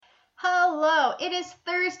Hello, it is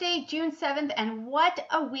Thursday, June 7th, and what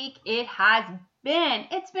a week it has been.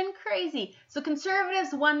 It's been crazy. So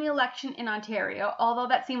Conservatives won the election in Ontario, although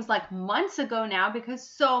that seems like months ago now because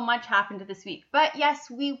so much happened this week. But yes,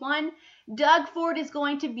 we won. Doug Ford is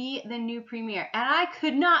going to be the new premier, and I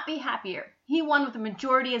could not be happier. He won with a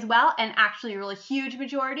majority as well, and actually a really huge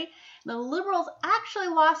majority. The Liberals actually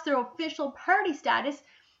lost their official party status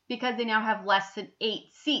because they now have less than 8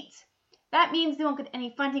 seats. That means they won't get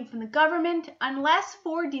any funding from the government unless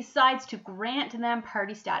Ford decides to grant them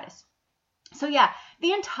party status. So yeah,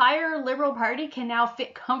 the entire Liberal Party can now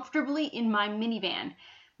fit comfortably in my minivan.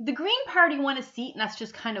 The Green Party won a seat, and that's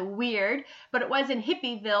just kind of weird, but it was in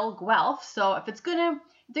Hippieville, Guelph, so if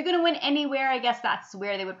they're gonna win anywhere, I guess that's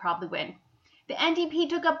where they would probably win. The NDP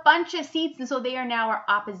took a bunch of seats, and so they are now our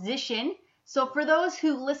opposition. So for those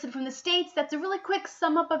who listened from the States, that's a really quick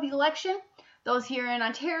sum up of the election. Those here in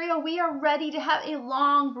Ontario, we are ready to have a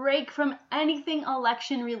long break from anything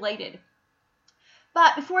election related.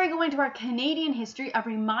 But before I go into our Canadian history, a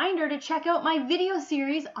reminder to check out my video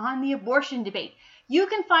series on the abortion debate. You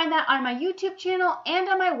can find that on my YouTube channel and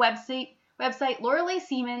on my website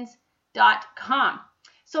LorelaiSiemens.com.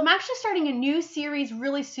 So I'm actually starting a new series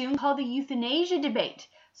really soon called the Euthanasia Debate.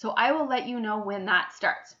 So I will let you know when that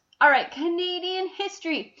starts. All right, Canadian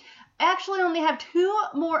history. I actually only have 2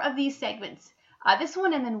 more of these segments. This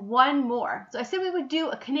one and then one more. So I said we would do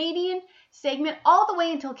a Canadian segment all the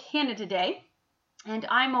way until Canada Day. And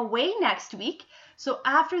I'm away next week. So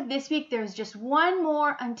after this week, there's just one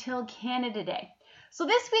more until Canada Day. So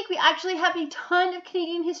this week, we actually have a ton of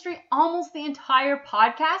Canadian history. Almost the entire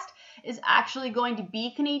podcast is actually going to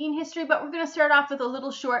be Canadian history. But we're going to start off with a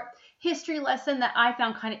little short history lesson that I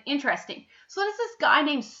found kind of interesting. So there's this guy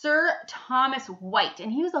named Sir Thomas White,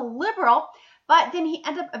 and he was a Liberal, but then he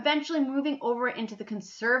ended up eventually moving over into the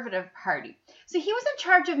Conservative Party. So he was in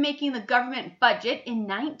charge of making the government budget in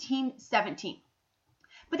 1917.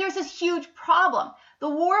 But there's this huge problem. The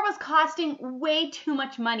war was costing way too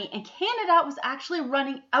much money, and Canada was actually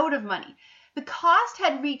running out of money. The cost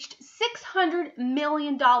had reached $600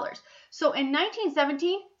 million. So in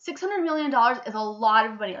 1917, $600 million is a lot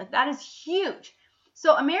of money. Like, that is huge.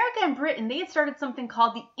 So America and Britain, they had started something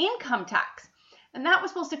called the income tax. And that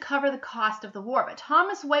was supposed to cover the cost of the war. But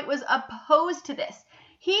Thomas White was opposed to this.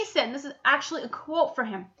 He said, and this is actually a quote for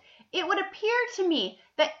him, "It would appear to me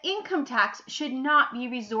that income tax should not be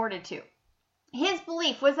resorted to." His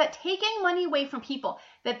belief was that taking money away from people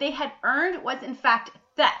that they had earned was in fact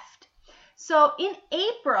theft. So in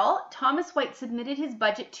April, Thomas White submitted his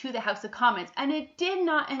budget to the House of Commons, and it did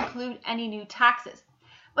not include any new taxes.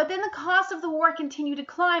 But then the cost of the war continued to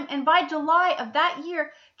climb, and by July of that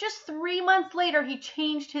year, just 3 months later, he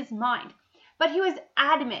changed his mind. But he was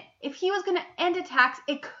adamant, if he was going to end a tax,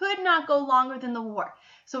 it could not go longer than the war.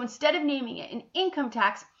 So instead of naming it an income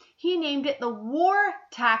tax, he named it the War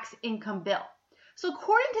Tax Income Bill. So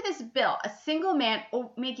according to this bill, a single man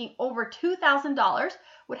making over $2,000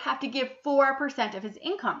 would have to give 4% of his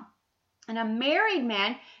income. And a married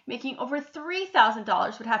man making over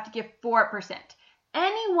 $3,000 would have to give 4%.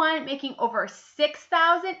 Anyone making over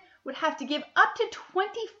 $6,000 would have to give up to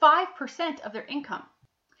 25% of their income.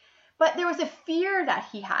 But there was a fear that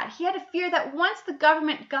he had. He had a fear that once the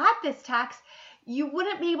government got this tax, you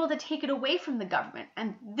wouldn't be able to take it away from the government.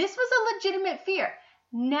 And this was a legitimate fear.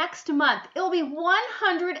 Next month, it will be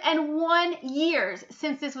 101 years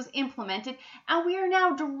since this was implemented, and we are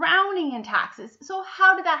now drowning in taxes. So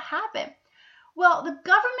how did that happen? Well, the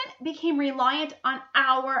government became reliant on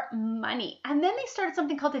our money, and then they started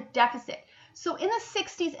something called a deficit. So in the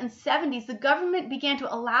 60s and 70s, the government began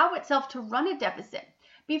to allow itself to run a deficit.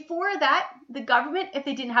 Before that, the government, if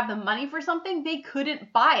they didn't have the money for something, they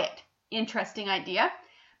couldn't buy it. Interesting idea.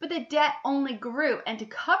 But the debt only grew, and to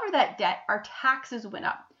cover that debt, our taxes went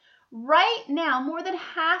up. Right now, more than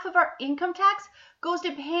half of our income tax goes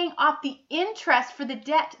to paying off the interest for the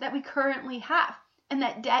debt that we currently have, and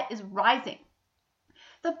that debt is rising.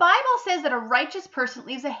 The Bible says that a righteous person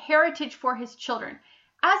leaves a heritage for his children.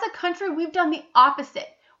 As a country, we've done the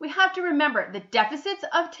opposite. We have to remember the deficits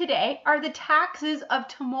of today are the taxes of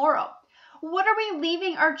tomorrow. What are we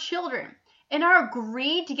leaving our children? In our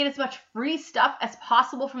greed to get as much free stuff as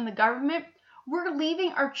possible from the government, we're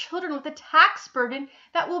leaving our children with a tax burden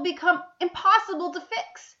that will become impossible to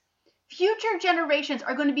fix. Future generations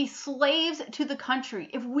are going to be slaves to the country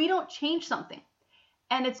if we don't change something.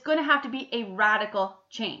 And it's going to have to be a radical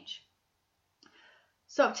change.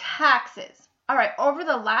 So taxes. All right, over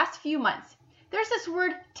the last few months, there's this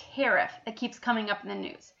word tariff that keeps coming up in the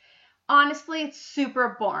news. Honestly, it's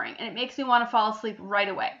super boring and it makes me want to fall asleep right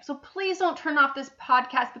away. So please don't turn off this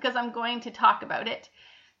podcast because I'm going to talk about it.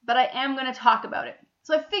 but I am going to talk about it.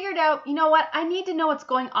 So I figured out, you know what, I need to know what's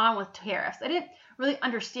going on with tariffs. I didn't really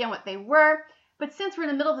understand what they were, but since we're in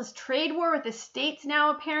the middle of this trade war with the states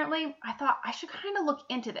now, apparently, I thought I should kind of look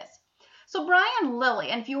into this. So Brian Lilly,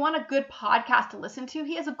 and if you want a good podcast to listen to,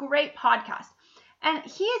 he has a great podcast. And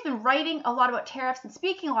he has been writing a lot about tariffs and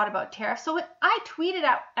speaking a lot about tariffs. So I tweeted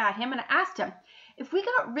out at him and I asked him, if we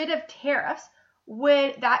got rid of tariffs,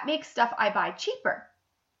 would that make stuff I buy cheaper?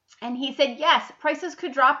 And he said, yes, prices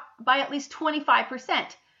could drop by at least 25%.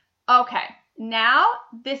 Okay, now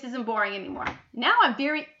this isn't boring anymore. Now I'm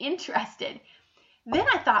very interested. Then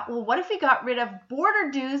I thought, well, what if we got rid of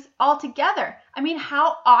border dues altogether? I mean,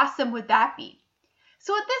 how awesome would that be?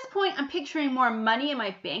 So at this point, I'm picturing more money in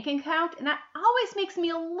my bank account, and that always makes me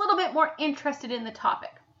a little bit more interested in the topic.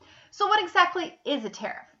 So what exactly is a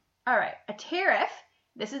tariff? All right, a tariff,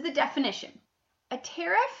 this is the definition. A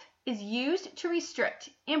tariff is used to restrict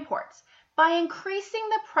imports by increasing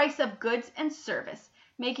the price of goods and service,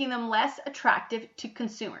 making them less attractive to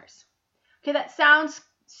consumers. Okay, that sounds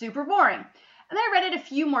super boring. And then I read it a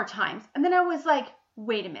few more times, and then I was like,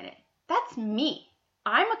 wait a minute, that's me.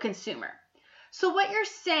 I'm a consumer. So what you're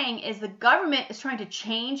saying is the government is trying to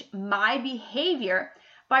change my behavior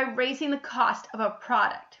by raising the cost of a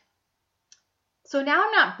product. So now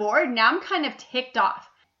I'm not bored, now I'm kind of ticked off.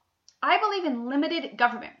 I believe in limited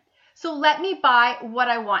government. So let me buy what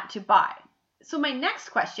I want to buy. So my next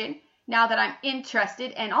question, now that I'm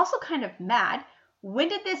interested and also kind of mad, when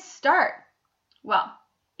did this start? Well,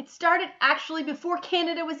 it started actually before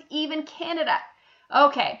Canada was even Canada.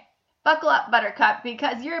 Okay, buckle up, Buttercup,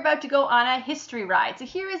 because you're about to go on a history ride. So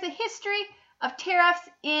here is the history of tariffs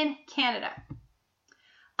in Canada.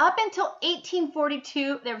 Up until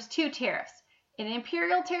 1842, there was two tariffs, an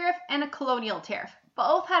imperial tariff and a colonial tariff.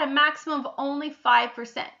 Both had a maximum of only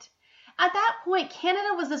 5%. At that point,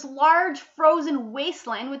 Canada was this large frozen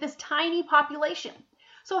wasteland with this tiny population.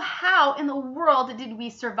 So how in the world did we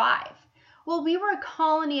survive? Well, we were a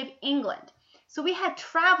colony of England, so we had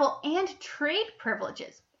travel and trade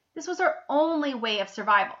privileges. This was our only way of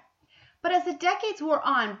survival. But as the decades wore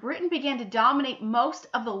on, Britain began to dominate most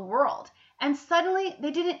of the world, and suddenly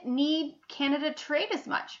they didn't need Canada to trade as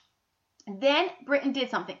much. Then Britain did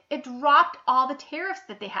something. It dropped all the tariffs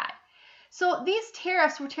that they had. So these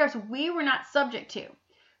tariffs were tariffs we were not subject to.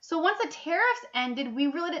 So once the tariffs ended, we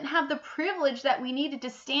really didn't have the privilege that we needed to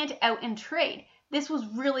stand out and trade. This was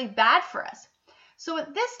really bad for us. So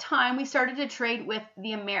at this time, we started to trade with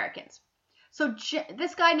the Americans. So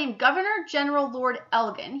this guy named Governor General Lord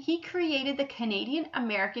Elgin, he created the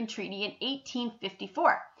Canadian-American Treaty in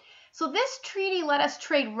 1854. So this treaty let us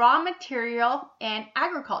trade raw material and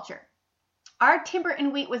agriculture. Our timber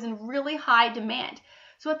and wheat was in really high demand.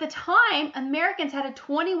 So at the time, Americans had a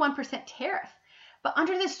 21% tariff. But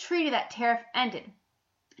under this treaty, that tariff ended.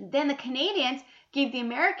 Then the Canadians gave the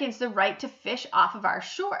Americans the right to fish off of our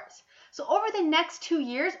shores. So over the next 2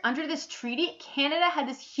 years, under this treaty, Canada had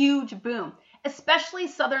this huge boom, especially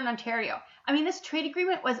southern Ontario. I mean, this trade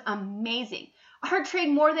agreement was amazing. Our trade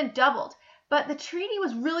more than doubled. But the treaty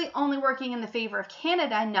was really only working in the favor of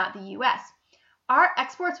Canada, not the US. Our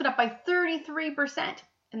exports went up by 33%.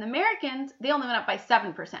 And the Americans, they only went up by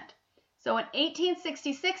 7%. So in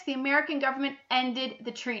 1866, the American government ended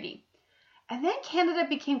the treaty. And then Canada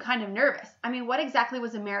became kind of nervous. I mean, what exactly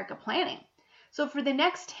was America planning? So for the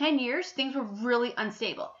next 10 years, things were really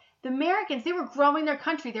unstable. The Americans, they were growing their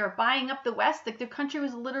country. They were buying up the West. Like their country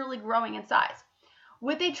was literally growing in size.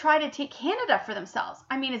 Would they try to take Canada for themselves?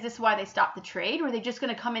 I mean, is this why they stopped the trade? Were they just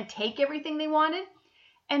going to come and take everything they wanted?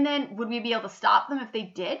 And then would we be able to stop them if they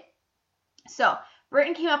did? So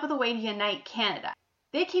Britain came up with a way to unite Canada.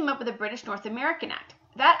 They came up with the British North American Act.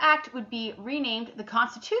 That act would be renamed the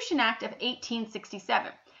Constitution Act of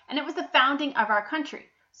 1867, and it was the founding of our country.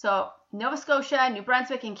 So Nova Scotia, New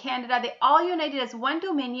Brunswick, and Canada, they all united as one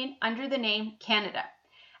dominion under the name Canada.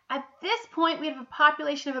 At this point, we have a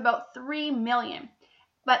population of about 3 million,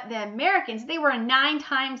 but the Americans, they were 9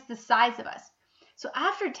 times the size of us. So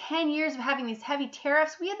after 10 years of having these heavy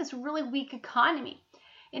tariffs, we had this really weak economy.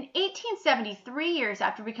 In 1870, 3 years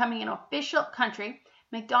after becoming an official country,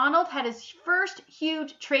 Macdonald had his first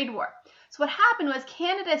huge trade war. So what happened was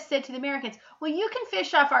Canada said to the Americans, well, you can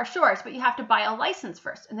fish off our shores, but you have to buy a license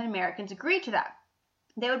first. And then Americans agreed to that.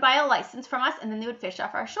 They would buy a license from us, and then they would fish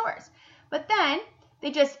off our shores. But then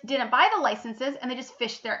they just didn't buy the licenses, and they just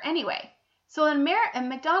fished there anyway. So and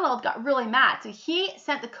Macdonald got really mad. So he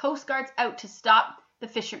sent the Coast Guards out to stop the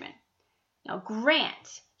fishermen. Now,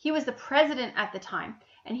 Grant, he was the president at the time,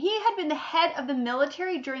 and he had been the head of the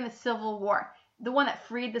military during the Civil War, the one that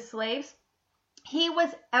freed the slaves. He was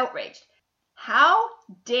outraged. How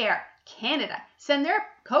dare Canada, send their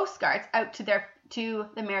coast guards out to the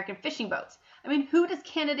American fishing boats. I mean, who does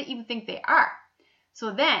Canada even think they are?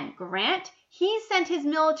 So then Grant, he sent his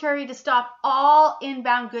military to stop all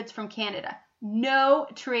inbound goods from Canada. No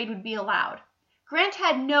trade would be allowed. Grant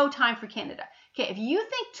had no time for Canada. Okay, if you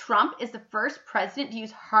think Trump is the first president to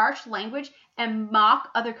use harsh language and mock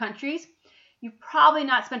other countries, you've probably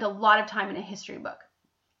not spent a lot of time in a history book.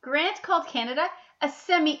 Grant called Canada a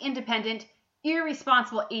semi-independent,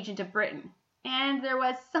 irresponsible agent of Britain, and there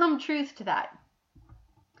was some truth to that.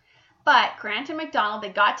 But Grant and Macdonald, they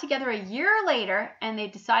got together a year later and they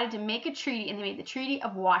decided to make a treaty, and they made the Treaty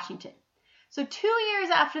of Washington. So 2 years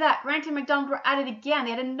after that, Grant and Macdonald were at it again.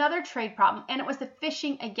 They had another trade problem, and it was the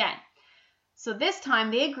fishing again. So this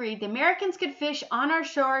time they agreed the Americans could fish on our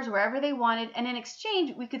shores wherever they wanted, and in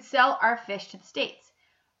exchange we could sell our fish to the States.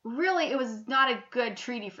 Really, it was not a good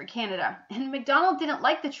treaty for Canada, and Macdonald didn't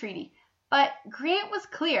like the treaty, but Grant was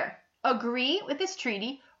clear. Agree with this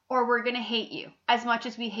treaty or we're going to hate you as much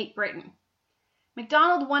as we hate Britain.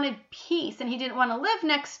 Macdonald wanted peace, and he didn't want to live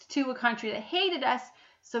next to a country that hated us,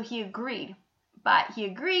 so he agreed. But he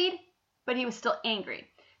was still angry.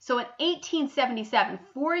 So in 1877,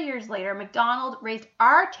 4 years later, Macdonald raised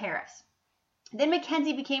our tariffs. Then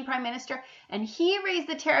Mackenzie became prime minister, and he raised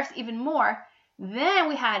the tariffs even more. Then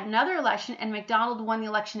we had another election, and Macdonald won the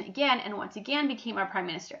election again, and once again became our prime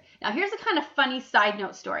minister. Now here's a kind of funny side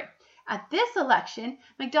note story. At this election,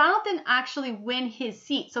 Macdonald didn't actually win his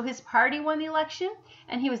seat. So his party won the election,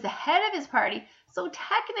 and he was the head of his party. So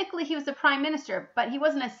technically he was the prime minister, but he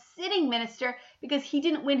wasn't a sitting minister because he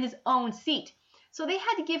didn't win his own seat. So they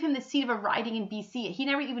had to give him the seat of a riding in BC. He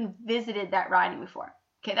never even visited that riding before.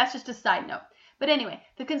 Okay, that's just a side note. But anyway,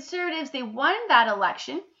 the Conservatives, they won that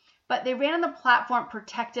election, but they ran on the platform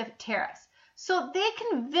protective tariffs. So they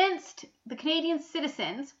convinced the Canadian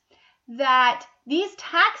citizens that these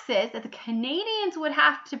taxes that the Canadians would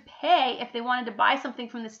have to pay if they wanted to buy something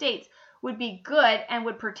from the States would be good and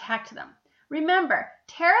would protect them. Remember,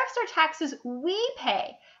 tariffs are taxes we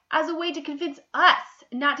pay as a way to convince us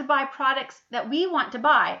not to buy products that we want to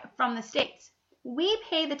buy from the States. We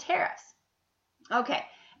pay the tariffs. Okay,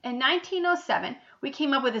 in 1907, we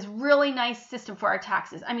came up with this really nice system for our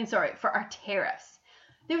for our tariffs.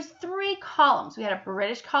 There's 3 columns. We had a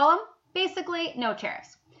British column, basically no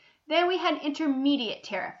tariffs. Then we had intermediate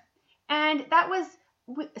tariff, and that was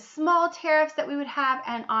small tariffs that we would have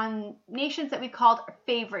and on nations that we called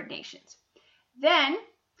favored nations. Then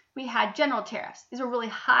we had general tariffs. These were really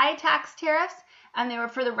high tax tariffs, and they were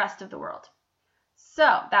for the rest of the world.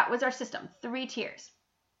 So that was our system, 3 tiers.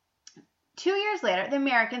 2 years later, the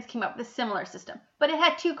Americans came up with a similar system, but it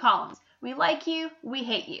had 2 columns. We like you, we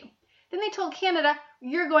hate you. Then they told Canada,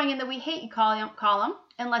 you're going in the we hate you column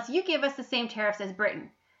unless you give us the same tariffs as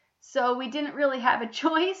Britain. So we didn't really have a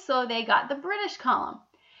choice, so they got the British column.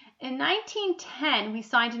 In 1910, we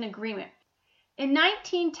signed an agreement.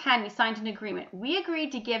 We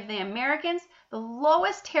agreed to give the Americans the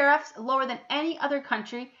lowest tariffs, lower than any other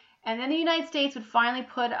country, and then the United States would finally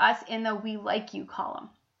put us in the we like you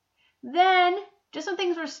column. Then, just when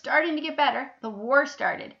things were starting to get better, the war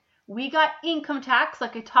started. We got income tax,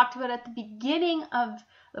 like I talked about at the beginning of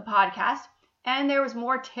the podcast, and there was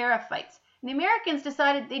more tariff fights. And the Americans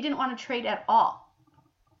decided they didn't want to trade at all.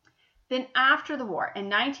 Then after the war, in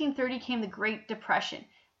 1930 came the Great Depression.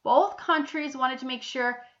 Both countries wanted to make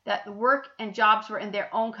sure that the work and jobs were in their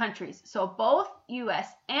own countries. So both US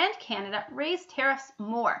and Canada raised tariffs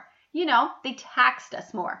more. They taxed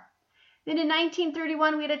us more. Then in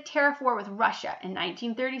 1931, we had a tariff war with Russia. In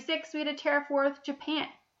 1936, we had a tariff war with Japan.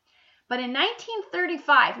 But in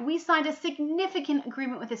 1935, we signed a significant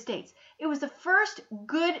agreement with the States. It was the first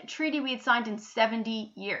good treaty we had signed in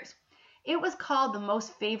 70 years. It was called the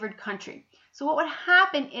Most Favored Country. So what would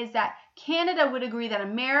happen is that Canada would agree that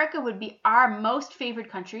America would be our most favored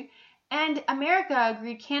country, and America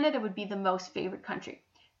agreed Canada would be the most favored country.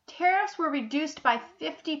 Tariffs were reduced by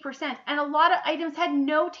 50%, and a lot of items had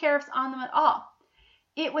no tariffs on them at all.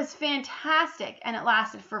 It was fantastic, and it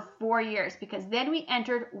lasted for 4 years because then we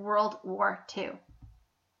entered World War II.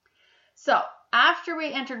 So after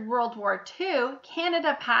we entered World War II,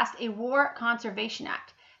 Canada passed a War Conservation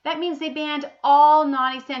Act. That means they banned all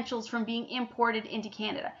non-essentials from being imported into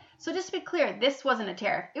Canada. So just to be clear, this wasn't a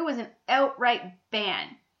tariff. It was an outright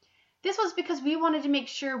ban. This was because we wanted to make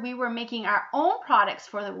sure we were making our own products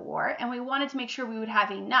for the war, and we wanted to make sure we would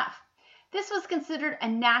have enough. This was considered a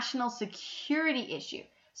national security issue.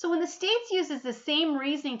 So when the States uses the same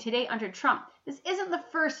reasoning today under Trump, this isn't the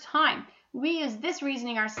first time. We used this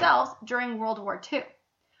reasoning ourselves during World War II.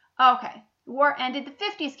 Okay, the war ended, the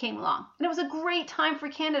 50s came along, and it was a great time for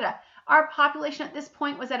Canada. Our population at this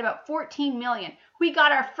point was at about 14 million. We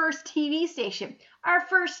got our first TV station, our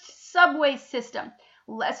first subway system.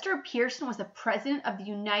 Lester Pearson was the president of the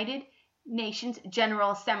United Nations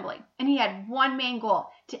General Assembly, and he had one main goal: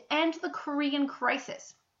 to end the Korean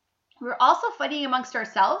crisis. We were also fighting amongst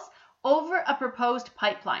ourselves over a proposed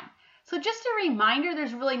pipeline. So just a reminder,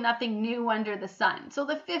 there's really nothing new under the sun. So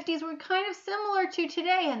the 50s were kind of similar to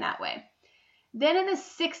today in that way. Then in the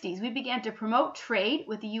 60s, we began to promote trade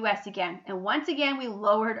with the US again, and once again we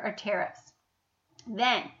lowered our tariffs.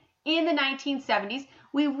 Then, in the 1970s,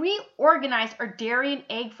 we reorganized our dairy and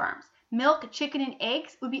egg farms. Milk, chicken, and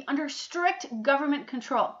eggs would be under strict government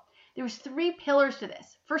control. There was 3 pillars to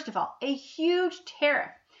this. First of all, a huge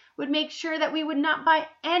tariff would make sure that we would not buy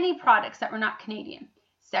any products that were not Canadian.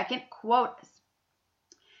 Second, quotas.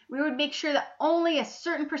 We would make sure that only a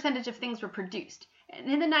certain percentage of things were produced. And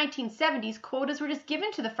in the 1970s, quotas were just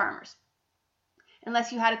given to the farmers.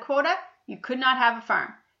 Unless you had a quota, you could not have a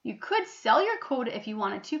farm. You could sell your quota if you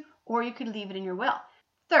wanted to, or you could leave it in your will.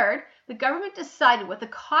 Third, the government decided what the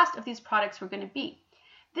cost of these products were going to be.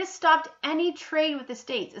 This stopped any trade with the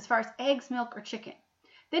States as far as eggs, milk, or chicken.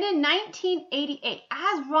 Then in 1988,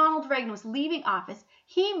 as Ronald Reagan was leaving office,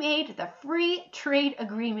 he made the Free Trade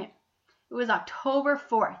Agreement. It was October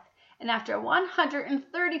 4th, and after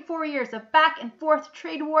 134 years of back and forth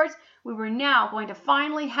trade wars, we were now going to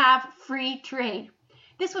finally have free trade.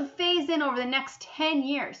 This would phase in over the next 10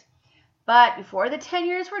 years. But before the 10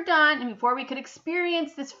 years were done, and before we could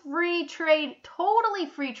experience this free trade, totally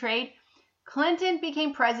free trade, Clinton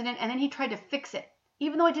became president, and then he tried to fix it,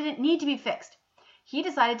 even though it didn't need to be fixed. He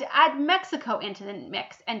decided to add Mexico into the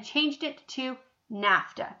mix and changed it to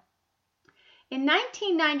NAFTA. In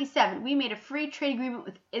 1997, we made a free trade agreement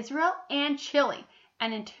with Israel and Chile,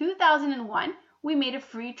 and in 2001, we made a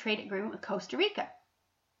free trade agreement with Costa Rica.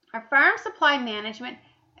 Our farm supply management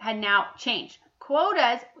had now changed.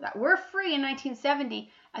 Quotas that were free in 1970,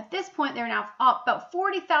 at this point, they're now about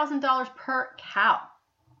 $40,000 per cow.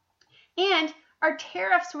 And our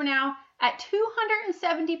tariffs were now at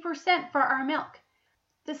 270% for our milk.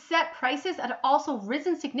 The set prices had also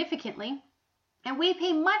risen significantly, and we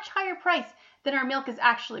pay much higher price than our milk is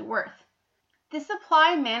actually worth. This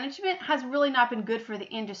supply management has really not been good for the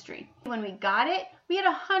industry. When we got it, we had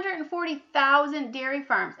 140,000 dairy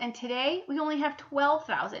farms, and today we only have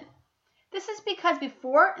 12,000. This is because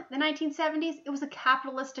before the 1970s, it was a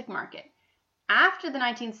capitalistic market. After the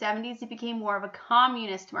 1970s, it became more of a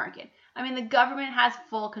communist market. I mean, the government has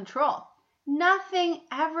full control. Nothing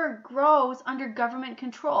ever grows under government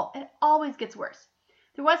control. It always gets worse.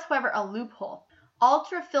 There was, however, a loophole.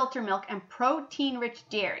 Ultra-filter milk and protein-rich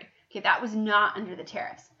dairy. Okay, that was not under the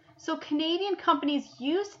tariffs. So Canadian companies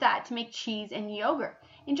used that to make cheese and yogurt.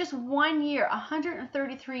 In just 1 year,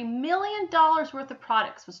 $133 million worth of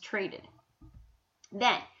products was traded.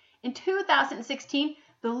 Then, in 2016,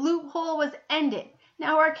 the loophole was ended.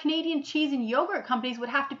 Now our Canadian cheese and yogurt companies would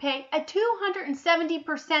have to pay a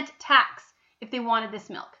 270% tax if they wanted this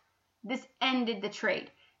milk. This ended the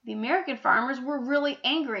trade. The American farmers were really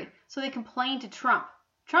angry, so they complained to Trump.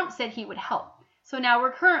 Trump said he would help. So now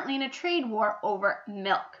we're currently in a trade war over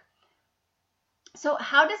milk. So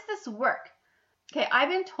how does this work? Okay, I've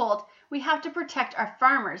been told we have to protect our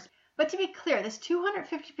farmers. But to be clear, this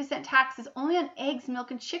 250% tax is only on eggs, milk,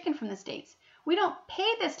 and chicken from the States. We don't pay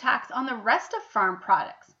this tax on the rest of farm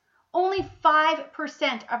products. Only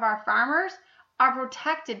 5% of our farmers are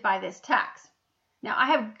protected by this tax. Now, I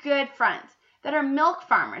have good friends that are milk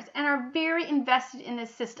farmers and are very invested in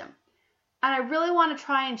this system. And I really want to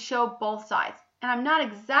try and show both sides. And I'm not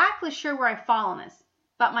exactly sure where I fall on this,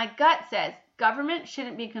 but my gut says government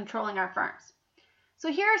shouldn't be controlling our farms.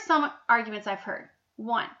 So here are some arguments I've heard.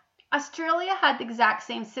 1, Australia had the exact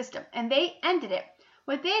same system, and they ended it.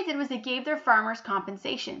 What they did was they gave their farmers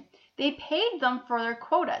compensation. They paid them for their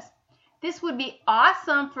quotas. This would be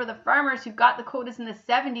awesome for the farmers who got the quotas in the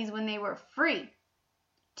 70s when they were free.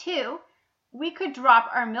 2, we could drop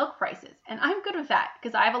our milk prices, and I'm good with that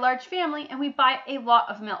because I have a large family and we buy a lot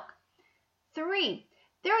of milk. 3,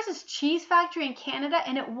 there was this cheese factory in Canada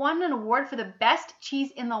and it won an award for the best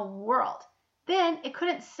cheese in the world. Then it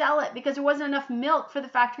couldn't sell it because there wasn't enough milk for the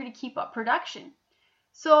factory to keep up production.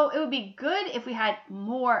 So it would be good if we had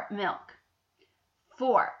more milk.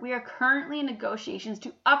 4, we are currently in negotiations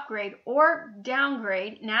to upgrade or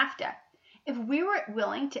downgrade NAFTA. If we were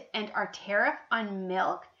willing to end our tariff on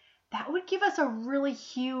milk, that would give us a really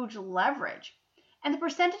huge leverage. And the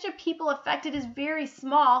percentage of people affected is very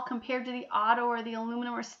small compared to the auto or the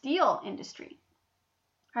aluminum or steel industry.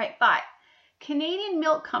 All right, 5. Canadian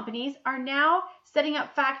milk companies are now setting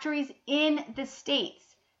up factories in the States.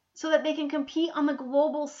 so that they can compete on the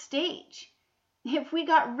global stage. If we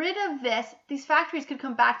got rid of this, these factories could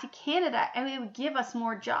come back to Canada and it would give us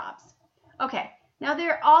more jobs. Okay, now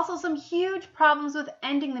there are also some huge problems with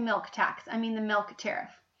ending the milk tax, the milk tariff.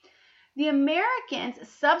 The Americans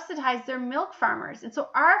subsidize their milk farmers, and so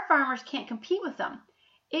our farmers can't compete with them.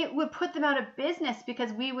 It would put them out of business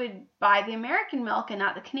because we would buy the American milk and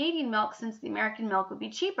not the Canadian milk, since the American milk would be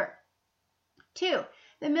cheaper. 2,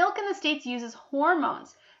 the milk in the States uses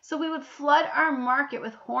hormones, so we would flood our market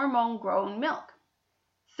with hormone-grown milk.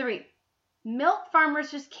 3, milk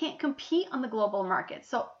farmers just can't compete on the global market,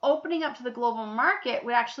 so opening up to the global market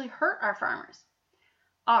would actually hurt our farmers.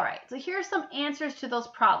 All right, so here are some answers to those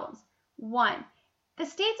problems. 1, the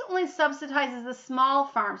States only subsidizes the small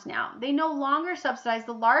farms now. They no longer subsidize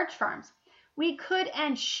the large farms. We could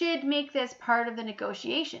and should make this part of the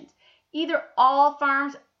negotiations. Either all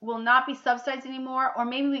farms will not be subsidized anymore, or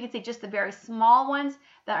maybe we could say just the very small ones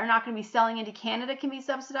that are not going to be selling into Canada can be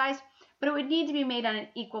subsidized, but it would need to be made on an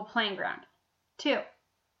equal playing ground. 2,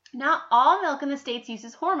 not all milk in the States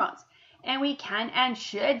uses hormones, and we can and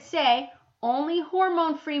should say only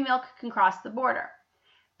hormone-free milk can cross the border.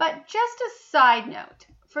 But just a side note,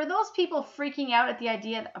 for those people freaking out at the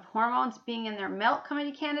idea of hormones being in their milk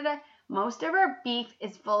coming to Canada, most of our beef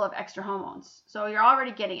is full of extra hormones, so you're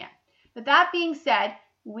already getting it. But that being said,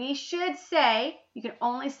 we should say you can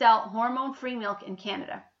only sell hormone-free milk in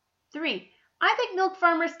Canada. 3, I think milk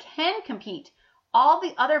farmers can compete. All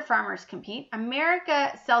the other farmers compete.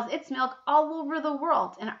 America sells its milk all over the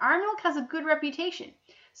world, and our milk has a good reputation,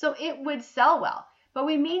 so it would sell well. But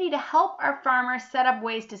we may need to help our farmers set up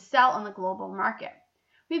ways to sell on the global market.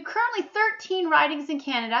 We have currently 13 ridings in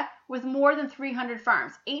Canada with more than 300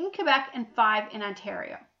 farms, 8 in Quebec and 5 in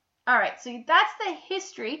Ontario. All right, so that's the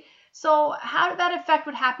history. So how did that affect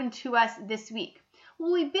what happened to us this week?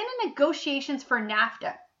 Well, we've been in negotiations for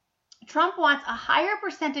NAFTA. Trump wants a higher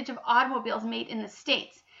percentage of automobiles made in the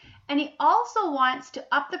States, and he also wants to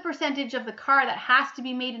up the percentage of the car that has to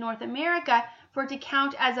be made in North America for it to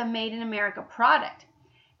count as a made in America product.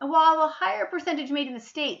 And while a higher percentage made in the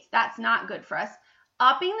States, that's not good for us,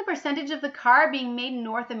 upping the percentage of the car being made in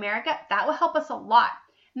North America, that will help us a lot.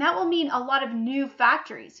 And that will mean a lot of new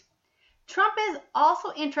factories. Trump is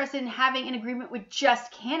also interested in having an agreement with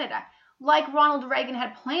just Canada, like Ronald Reagan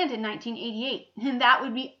had planned in 1988, and that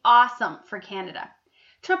would be awesome for Canada.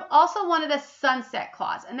 Trump also wanted a sunset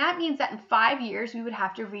clause, and that means that in 5 years we would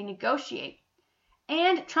have to renegotiate.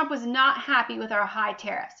 And Trump was not happy with our high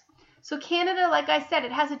tariffs. So Canada, like I said,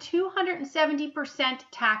 it has a 270%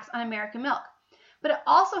 tax on American milk, but it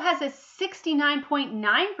also has a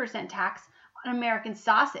 69.9% tax on American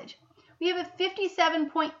sausage. We have a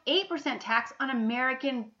 57.8% tax on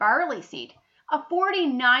American barley seed, a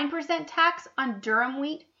 49% tax on durum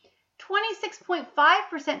wheat,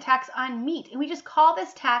 26.5% tax on meat, and we just call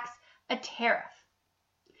this tax a tariff.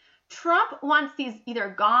 Trump wants these either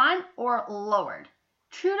gone or lowered.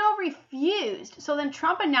 Trudeau refused, so then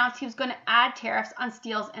Trump announced he was going to add tariffs on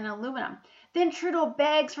steels and aluminum. Then Trudeau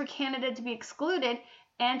begs for Canada to be excluded,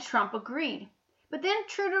 and Trump agreed. But then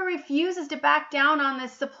Trudeau refuses to back down on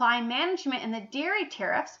this supply management and the dairy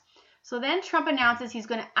tariffs. So then Trump announces he's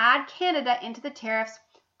going to add Canada into the tariffs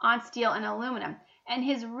on steel and aluminum. And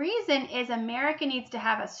his reason is America needs to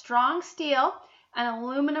have a strong steel and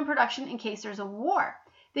aluminum production in case there's a war.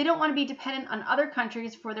 They don't want to be dependent on other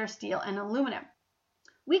countries for their steel and aluminum.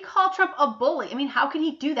 We call Trump a bully. How can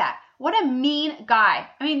he do that? What a mean guy.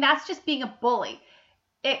 That's just being a bully.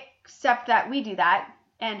 Except that we do that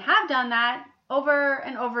and have done that over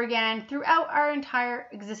and over again throughout our entire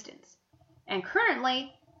existence. And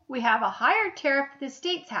currently, we have a higher tariff that the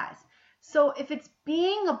States has. So if it's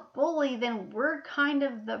being a bully, then we're kind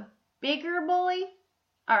of the bigger bully.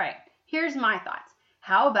 All right, here's my thoughts.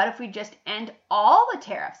 How about if we just end all the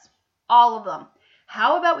tariffs? All of them.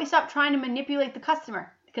 How about we stop trying to manipulate the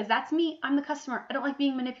customer? Because that's me, I'm the customer. I don't like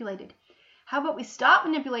being manipulated. How about we stop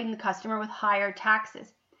manipulating the customer with higher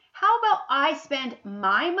taxes? How about I spend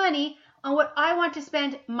my money on what I want to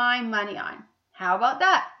spend my money on? How about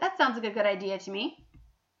that? That sounds like a good idea to me.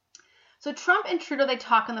 So Trump and Trudeau, they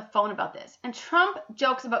talk on the phone about this. And Trump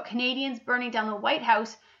jokes about Canadians burning down the White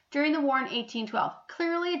House during the war in 1812.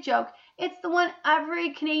 Clearly a joke. It's the one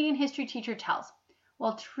every Canadian history teacher tells.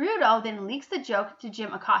 Well, Trudeau then leaks the joke to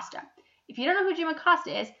Jim Acosta. If you don't know who Jim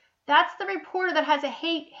Acosta is, that's the reporter that has a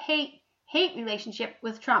hate relationship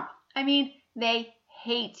with Trump. They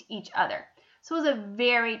hate each other. So it was a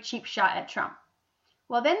very cheap shot at Trump.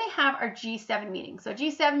 Well, then they have our G7 meeting. So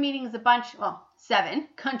G7 meeting is a bunch, 7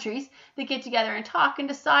 countries that get together and talk and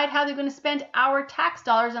decide how they're going to spend our tax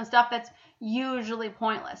dollars on stuff that's usually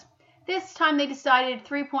pointless. This time they decided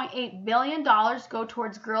 $3.8 billion go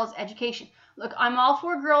towards girls' education. Look, I'm all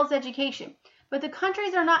for girls' education, but the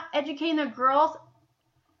countries are not educating their girls,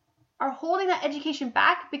 are holding that education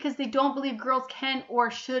back because they don't believe girls can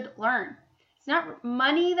or should learn. It's not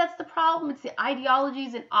money that's the problem, it's the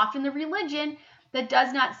ideologies and often the religion that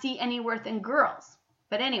does not see any worth in girls.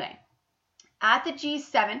 But anyway, at the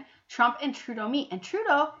G7, Trump and Trudeau meet, and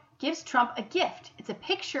Trudeau gives Trump a gift. It's a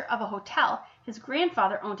picture of a hotel his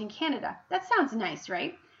grandfather owned in Canada. That sounds nice,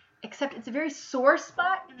 right? Except it's a very sore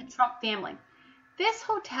spot in the Trump family. This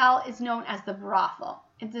hotel is known as the brothel.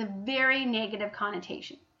 It's a very negative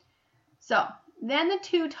connotation. So then the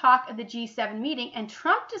two talk at the G7 meeting, and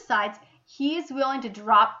Trump decides he is willing to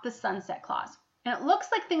drop the sunset clause. And it looks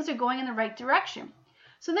like things are going in the right direction.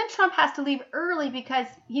 So then Trump has to leave early because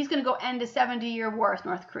he's going to go end a 70-year war with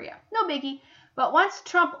North Korea. No biggie. But once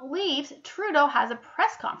Trump leaves, Trudeau has a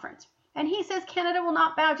press conference. And he says Canada will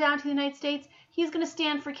not bow down to the United States. He's going to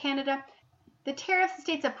stand for Canada. The tariffs the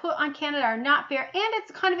states have put on Canada are not fair. And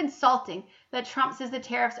it's kind of insulting that Trump says the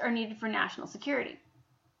tariffs are needed for national security.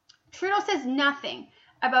 Trudeau says nothing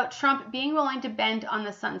about Trump being willing to bend on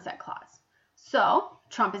the sunset clause. So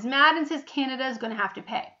Trump is mad and says Canada is going to have to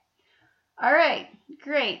pay. All right,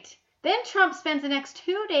 great. Then Trump spends the next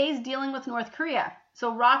 2 days dealing with North Korea.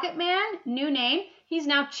 So Rocket Man, new name, he's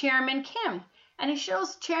now Chairman Kim. And he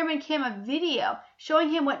shows Chairman Kim a video showing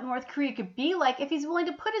him what North Korea could be like if he's willing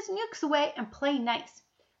to put his nukes away and play nice.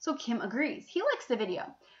 So Kim agrees. He likes the video.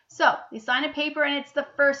 So they sign a paper and it's the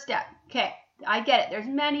first step. Okay, I get it. There's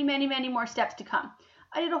many, many, many more steps to come.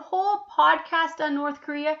 I did a whole podcast on North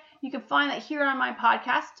Korea. You can find that here on my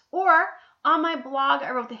podcast or on my blog. I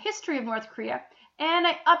wrote the history of North Korea and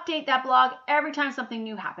I update that blog every time something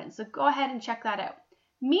new happens. So go ahead and check that out.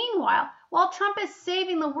 Meanwhile, while Trump is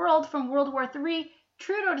saving the world from World War III,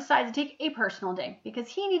 Trudeau decides to take a personal day because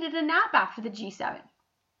he needed a nap after the G7.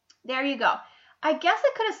 There you go. I guess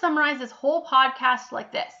I could have summarized this whole podcast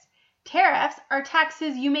like this. Tariffs are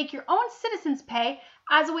taxes you make your own citizens pay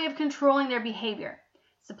as a way of controlling their behavior.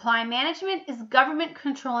 Supply management is government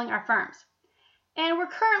controlling our firms. And we're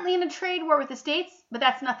currently in a trade war with the states, but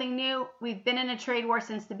that's nothing new. We've been in a trade war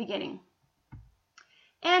since the beginning.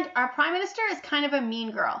 And our prime minister is kind of a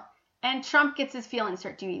mean girl, and Trump gets his feelings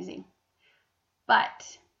hurt too easy. But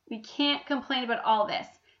we can't complain about all this.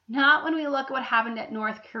 Not when we look at what happened at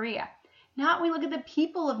North Korea. Not when we look at the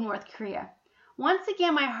people of North Korea. Once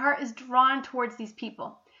again, my heart is drawn towards these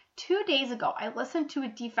people. 2 days ago, I listened to a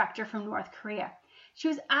defector from North Korea. She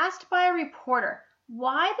was asked by a reporter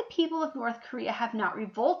why the people of North Korea have not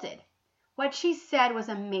revolted. What she said was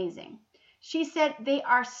amazing. She said they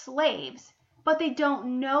are slaves, but they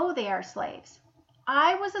don't know they are slaves.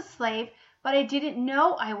 I was a slave, but I didn't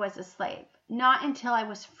know I was a slave. Not until I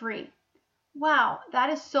was free. Wow,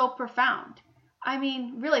 that is so profound. I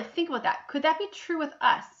mean, really, think about that. Could that be true with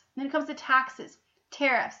us when it comes to taxes,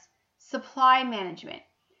 tariffs, supply management?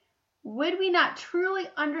 Would we not truly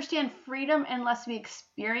understand freedom unless we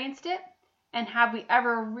experienced it? And have we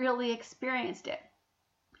ever really experienced it?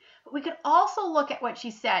 But we could also look at what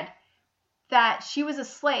she said, that she was a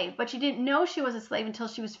slave, but she didn't know she was a slave until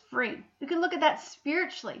she was free. We could look at that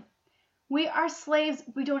spiritually. We are slaves,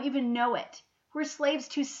 we don't even know it. We're slaves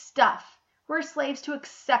to stuff. We're slaves to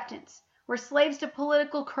acceptance. We're slaves to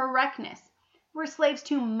political correctness. We're slaves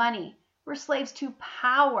to money. We're slaves to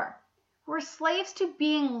power. We're slaves to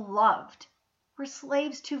being loved. We're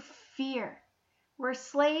slaves to fear. We're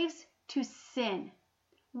slaves to sin.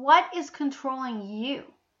 What is controlling you?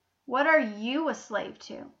 What are you a slave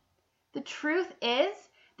to? The truth is,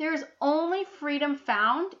 there is only freedom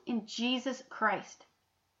found in Jesus Christ.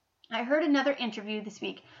 I heard another interview this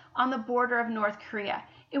week on the border of North Korea.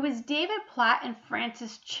 It was David Platt and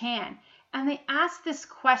Francis Chan, and they asked this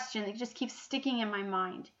question that just keeps sticking in my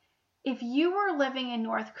mind. If you were living in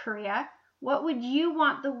North Korea, what would you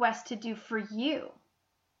want the West to do for you?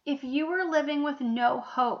 If you were living with no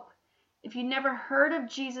hope, if you never heard of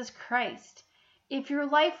Jesus Christ, if your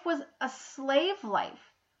life was a slave life,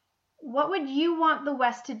 what would you want the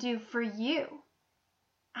West to do for you?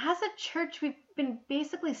 As a church, we've been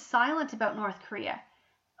basically silent about North Korea.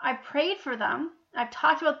 I prayed for them. I've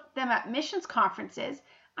talked about them at missions conferences.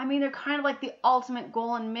 I mean, they're kind of like the ultimate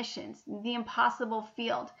goal in missions, the impossible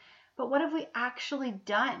field. But what have we actually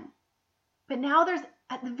done? But now there's,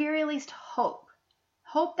 at the very least, hope.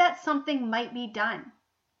 Hope that something might be done.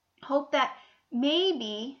 Hope that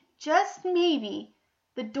maybe, just maybe,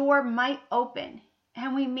 the door might open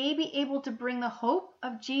and we may be able to bring the hope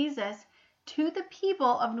of Jesus to the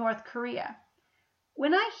people of North Korea.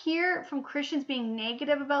 When I hear from Christians being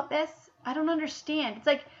negative about this, I don't understand. It's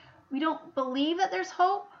like we don't believe that there's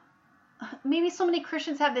hope. maybe so many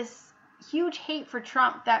Christians have this huge hate for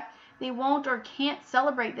Trump that they won't or can't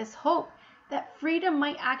celebrate this hope that freedom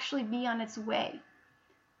might actually be on its way.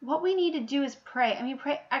 What we need to do is pray, and we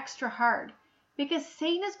pray extra hard, because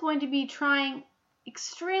Satan is going to be trying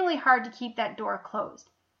extremely hard to keep that door closed.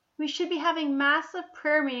 We should be having massive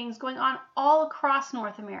prayer meetings going on all across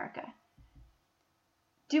North America.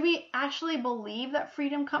 Do we actually believe that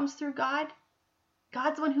freedom comes through God?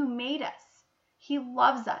 God's the one who made us. He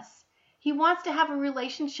loves us. He wants to have a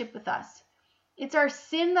relationship with us. It's our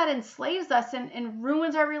sin that enslaves us and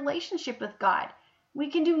ruins our relationship with God. We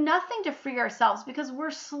can do nothing to free ourselves because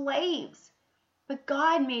we're slaves. But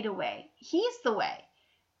God made a way. He's the way.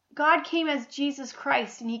 God came as Jesus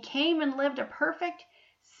Christ, and he came and lived a perfect,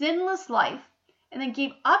 sinless life, and then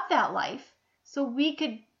gave up that life so he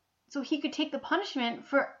could take the punishment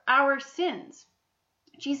for our sins.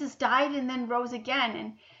 Jesus died and then rose again.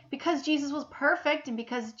 And because Jesus was perfect, and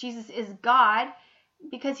because Jesus is God,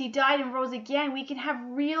 because he died and rose again, we can have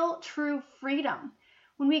real, true freedom.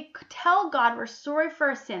 When we tell God we're sorry for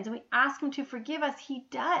our sins and we ask him to forgive us, he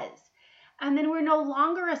does. And then we're no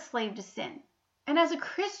longer a slave to sin. And as a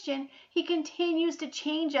Christian, he continues to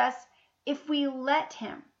change us if we let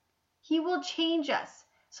him. He will change us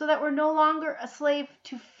so that we're no longer a slave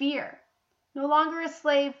to fear, no longer a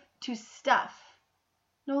slave to stuff,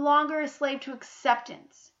 no longer a slave to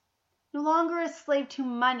acceptance, no longer a slave to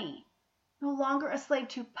money, no longer a slave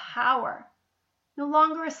to power, no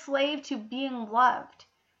longer a slave to being loved.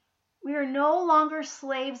 We are no longer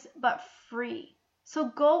slaves, but free. So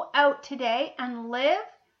go out today and live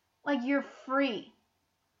like you're free.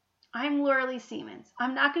 I'm Laura Lee Siemens.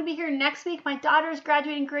 I'm not going to be here next week. My daughter is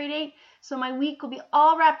graduating grade 8, so my week will be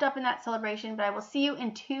all wrapped up in that celebration, but I will see you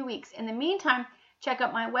in 2 weeks. In the meantime, check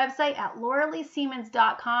out my website at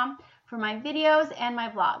lauraleesiemens.com for my videos and my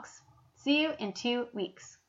vlogs. See you in 2 weeks.